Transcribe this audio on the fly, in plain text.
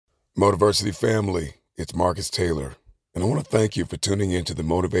Motiversity family, it's Marcus Taylor, and I want to thank you for tuning into the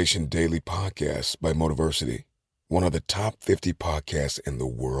Motivation Daily Podcast by Motiversity, one of the top 50 podcasts in the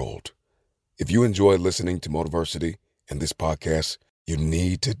world. If you enjoy listening to Motiversity and this podcast, you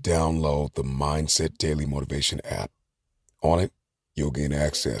need to download the Mindset Daily Motivation app. On it, you'll gain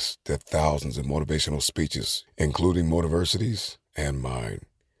access to thousands of motivational speeches, including Motiversity's and mine.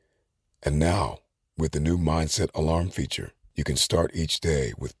 And now, with the new Mindset Alarm feature, you can start each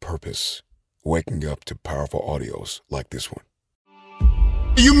day with purpose, waking up to powerful audios like this one.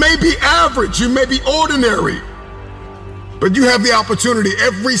 You may be average, you may be ordinary, but you have the opportunity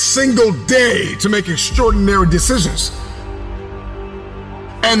every single day to make extraordinary decisions.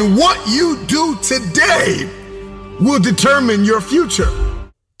 And what you do today will determine your future.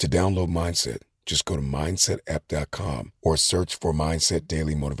 To download Mindset, just go to mindsetapp.com or search for Mindset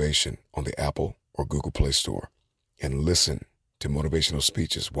Daily Motivation on the Apple or Google Play Store and listen to motivational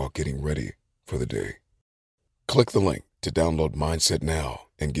speeches while getting ready for the day. Click the link to download Mindset now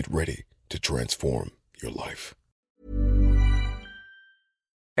and get ready to transform your life.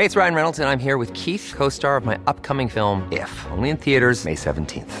 Hey, it's Ryan Reynolds, and I'm here with Keith, co-star of my upcoming film, If, only in theaters May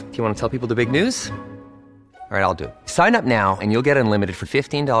 17th. Do you want to tell people the big news? All right, I'll do it. Sign up now and you'll get unlimited for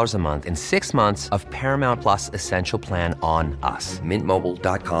 $15 a month and 6 months of Paramount Plus Essential Plan on us.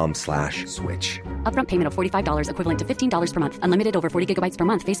 MintMobile.com/switch. Upfront payment of $45 equivalent to $15 per month. Unlimited over 40 gigabytes per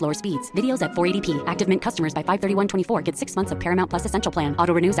month. Face lower speeds. Videos at 480p. Active Mint customers by 531.24 get 6 months of Paramount Plus Essential Plan.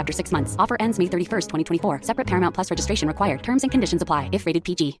 Auto renews after 6 months. Offer ends May 31st, 2024. Separate Paramount Plus registration required. Terms and conditions apply if rated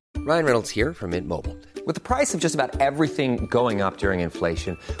PG. Ryan Reynolds here from Mint Mobile. With the price of just about everything going up during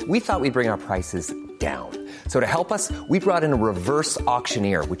inflation, we thought we'd bring our prices down. So to help us, we brought in a reverse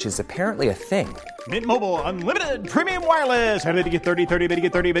auctioneer, which is apparently a thing. Mint Mobile Unlimited Premium Wireless. How to get 30, 30, bit to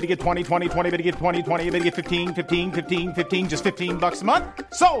get 30, bit to get 20, 20, 20, bit to get 20, 20, bit to get 15, 15, 15, 15, just $15 a month?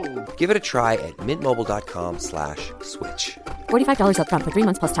 Sold! Give it a try at mintmobile.com/switch. $45 up front for 3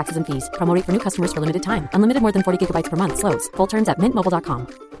 months plus taxes and fees. Promo rate for new customers for limited time. Unlimited more than 40 gigabytes per month. Slows full terms at mintmobile.com.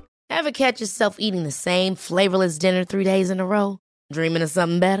 Ever catch yourself eating the same flavorless dinner 3 days in a row? Dreaming of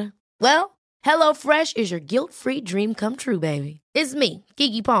something better? Well, HelloFresh is your guilt-free dream come true, baby. It's me,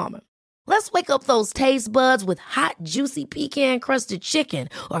 Keke Palmer. Let's wake up those taste buds with hot, juicy pecan-crusted chicken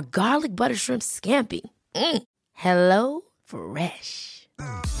or garlic butter shrimp scampi. HelloFresh.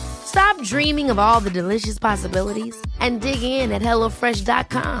 Stop dreaming of all the delicious possibilities and dig in at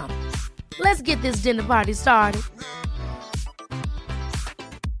HelloFresh.com. Let's get this dinner party started.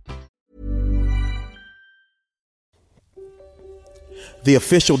 The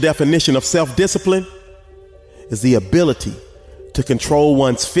official definition of self-discipline is the ability to control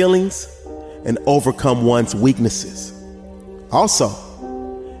one's feelings and overcome one's weaknesses. Also,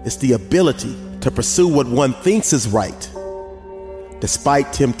 it's the ability to pursue what one thinks is right,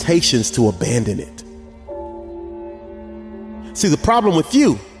 despite temptations to abandon it. See, the problem with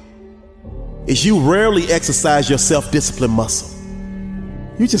you is you rarely exercise your self-discipline muscle.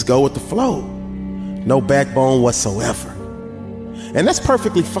 You just go with the flow. No backbone whatsoever. And that's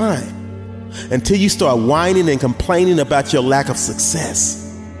perfectly fine until you start whining and complaining about your lack of success.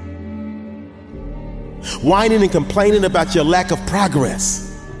 Whining and complaining about your lack of progress.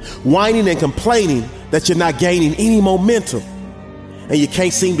 Whining and complaining that you're not gaining any momentum and you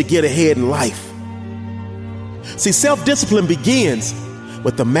can't seem to get ahead in life. See, self-discipline begins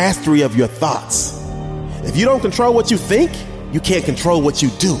with the mastery of your thoughts. If you don't control what you think, you can't control what you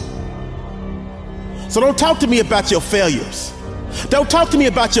do. So don't talk to me about your failures. Don't talk to me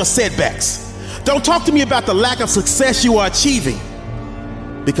about your setbacks. Don't talk to me about the lack of success you are achieving,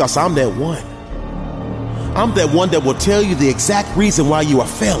 because I'm that one. I'm that one that will tell you the exact reason why you are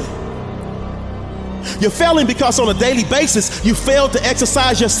failing. You're failing because on a daily basis, you fail to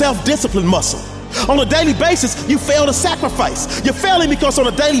exercise your self-discipline muscle. On a daily basis, you fail to sacrifice. You're failing because on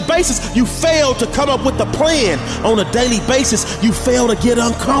a daily basis, you fail to come up with a plan. On a daily basis, you fail to get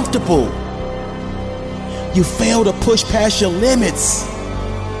uncomfortable. You fail to push past your limits,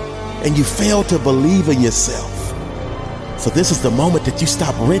 and you fail to believe in yourself. So this is the moment that you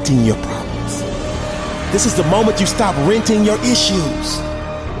stop renting your problems. This is the moment you stop renting your issues.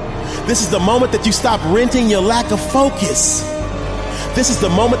 This is the moment that you stop renting your lack of focus. This is the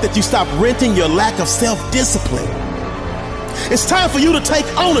moment that you stop renting your lack of self-discipline. It's time for you to take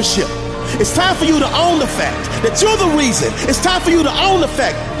ownership. It's time for you to own the fact that you're the reason. It's time for you to own the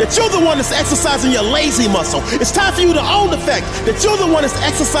fact that you're the one that's exercising your lazy muscle. It's time for you to own the fact that you're the one that's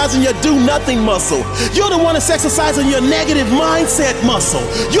exercising your do-nothing muscle. You're the one that's exercising your negative mindset muscle.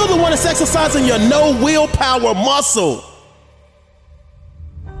 You're the one that's exercising your no willpower muscle.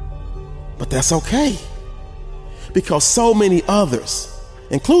 But that's okay, because so many others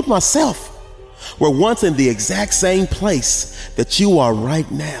include myself, were once in the exact same place that you are right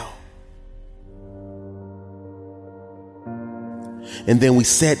now. And then we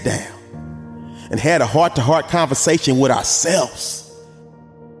sat down and had a heart-to-heart conversation with ourselves.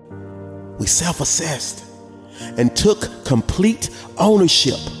 We self-assessed and took complete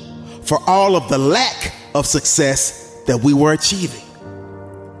ownership for all of the lack of success that we were achieving.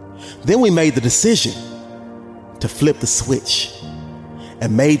 Then we made the decision to flip the switch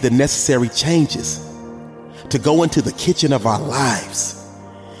and made the necessary changes to go into the kitchen of our lives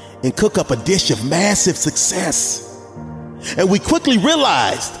and cook up a dish of massive success. And we quickly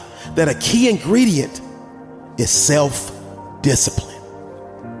realized that a key ingredient is self-discipline.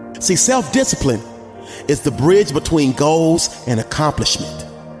 See, self-discipline is the bridge between goals and accomplishment.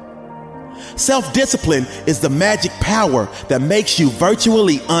 Self-discipline is the magic power that makes you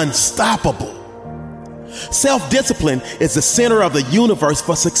virtually unstoppable. Self-discipline is the center of the universe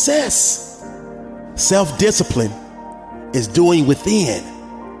for success. Self-discipline is doing within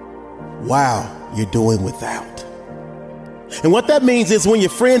while you're doing without. And what that means is when your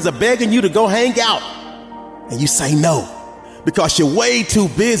friends are begging you to go hang out and you say no because you're way too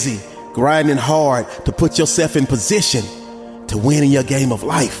busy grinding hard to put yourself in position to win in your game of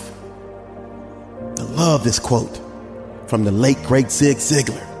life. I love this quote from the late great Zig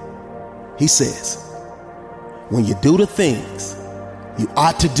Ziglar. He says, when you do the things you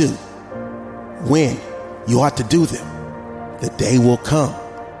ought to do, when you ought to do them, the day will come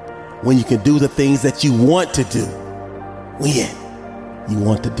when you can do the things that you want to do, when you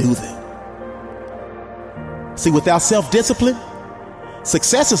want to do them. See, without self-discipline,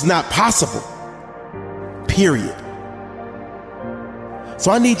 success is not possible, period.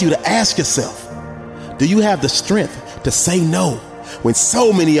 So I need you to ask yourself, do you have the strength to say no when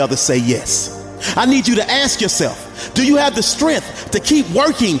so many others say yes? I need you to ask yourself, do you have the strength to keep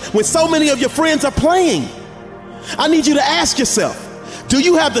working when so many of your friends are playing? I need you to ask yourself, do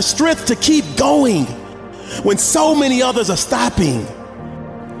you have the strength to keep going when so many others are stopping?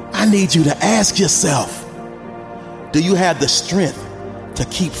 I need you to ask yourself, do you have the strength to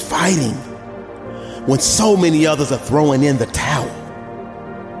keep fighting when so many others are throwing in the towel?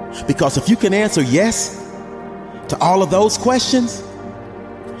 Because if you can answer yes to all of those questions,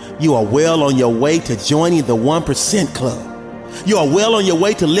 you are well on your way to joining the 1% Club. You are well on your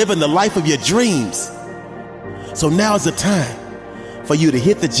way to living the life of your dreams. So now is the time for you to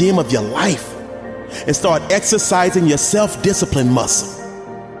hit the gym of your life and start exercising your self-discipline muscle.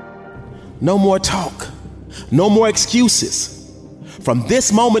 No more talk, no more excuses. From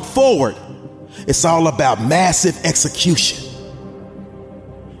this moment forward, it's all about massive execution.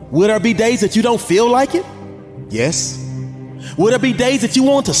 Will there be days that you don't feel like it? Yes. Will there be days that you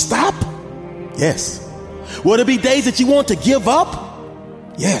want to stop? Yes. Will there be days that you want to give up?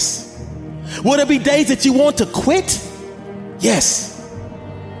 Yes. Will there be days that you want to quit? Yes.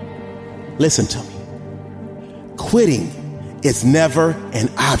 Listen to me. Quitting is never an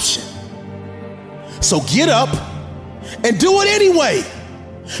option. So get up and do it anyway.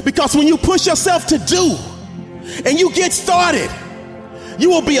 Because when you push yourself to do and you get started, you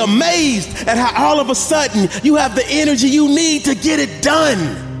will be amazed at how all of a sudden you have the energy you need to get it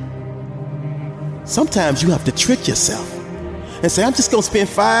done. Sometimes you have to trick yourself and say, I'm just going to spend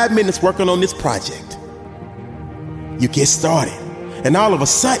 5 minutes working on this project. You get started, and all of a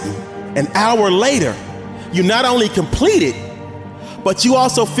sudden, an hour later, you not only complete it, but you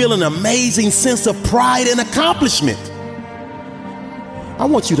also feel an amazing sense of pride and accomplishment. I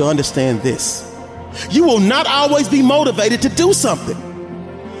want you to understand this. You will not always be motivated to do something.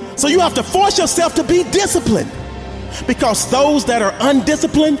 So you have to force yourself to be disciplined, because those that are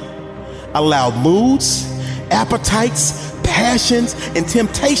undisciplined allow moods, appetites, passions, and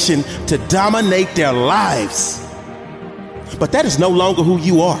temptation to dominate their lives. But that is no longer who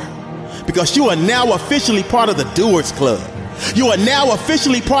you are, because you are now officially part of the Doers Club. You are now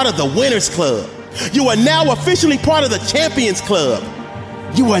officially part of the Winners Club. You are now officially part of the Champions Club.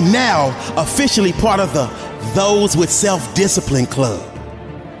 You are now officially part of the Those with Self-Discipline Club.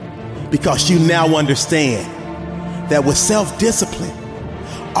 Because you now understand that with self-discipline,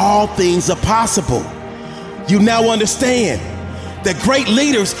 all things are possible. You now understand that great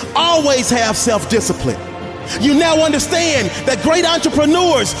leaders always have self-discipline. You now understand that great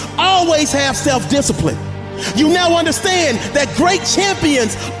entrepreneurs always have self-discipline. You now understand that great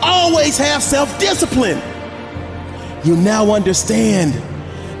champions always have self-discipline. You now understand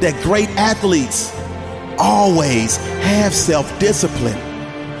that great athletes always have self-discipline,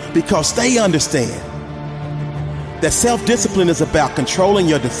 because they understand that self-discipline is about controlling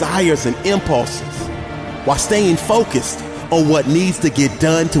your desires and impulses while staying focused or what needs to get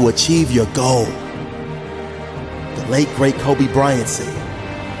done to achieve your goal. The late, great Kobe Bryant said,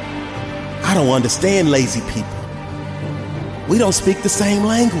 "I don't understand lazy people. We don't speak the same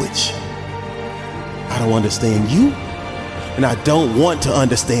language. I don't understand you, and I don't want to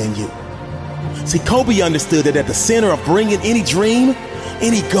understand you." See, Kobe understood that at the center of bringing any dream,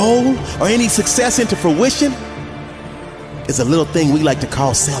 any goal, or any success into fruition is a little thing we like to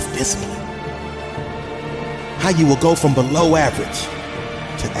call self-discipline. How you will go from below average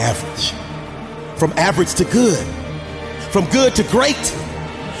to average, from average to good, from good to great,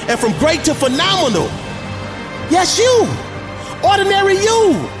 and from great to phenomenal. Yes, you, ordinary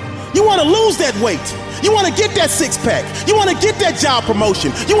you. You want to lose that weight. You want to get that six-pack. You want to get that job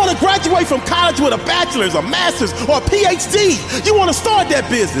promotion. You want to graduate from college with a bachelor's, a master's, or a PhD. You want to start that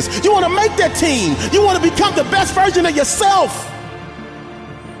business. You want to make that team. You want to become the best version of yourself.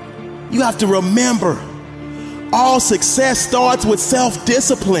 You have to remember, all success starts with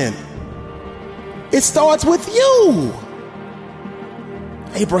self-discipline. It starts with you.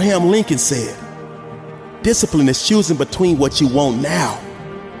 Abraham Lincoln said, "Discipline is choosing between what you want now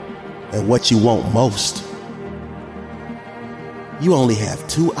and what you want most." You only have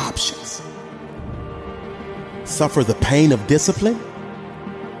two options: suffer the pain of discipline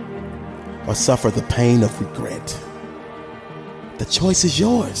or suffer the pain of regret. The choice is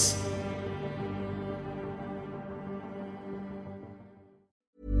yours.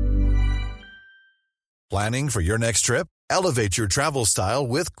 Planning for your next trip? Elevate your travel style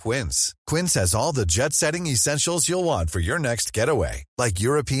with Quince. Quince has all the jet-setting essentials you'll want for your next getaway, like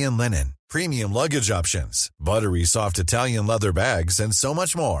European linen, premium luggage options, buttery soft Italian leather bags, and so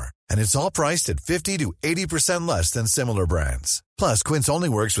much more. And it's all priced at 50 to 80% less than similar brands. Plus, Quince only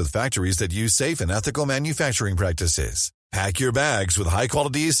works with factories that use safe and ethical manufacturing practices. Pack your bags with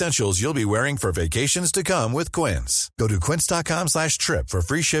high-quality essentials you'll be wearing for vacations to come with Quince. Go to quince.com/trip for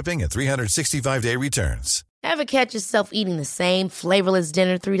free shipping and 365-day returns. Ever catch yourself eating the same flavorless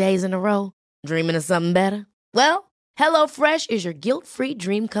dinner 3 days in a row? Dreaming of something better? Well, HelloFresh is your guilt-free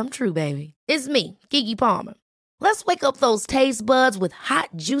dream come true, baby. It's me, Keke Palmer. Let's wake up those taste buds with hot,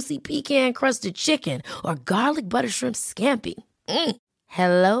 juicy pecan-crusted chicken or garlic butter shrimp scampi.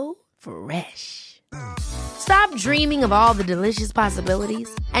 Hello Fresh. Stop dreaming of all the delicious possibilities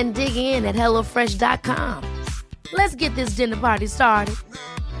and dig in at HelloFresh.com. Let's get this dinner party started.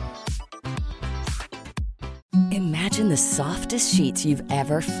 Imagine the softest sheets you've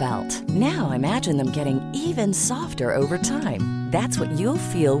ever felt. Now imagine them getting even softer over time. That's what you'll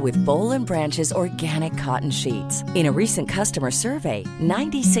feel with Boll & Branch's organic cotton sheets. In a recent customer survey,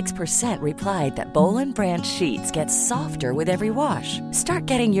 96% replied that Boll & Branch sheets get softer with every wash. Start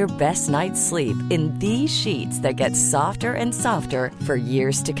getting your best night's sleep in these sheets that get softer and softer for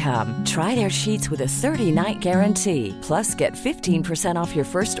years to come. Try their sheets with a 30-night guarantee. Plus, get 15% off your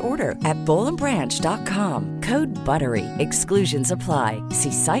first order at bollandbranch.com. Code BUTTERY. Exclusions apply.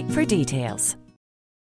 See site for details.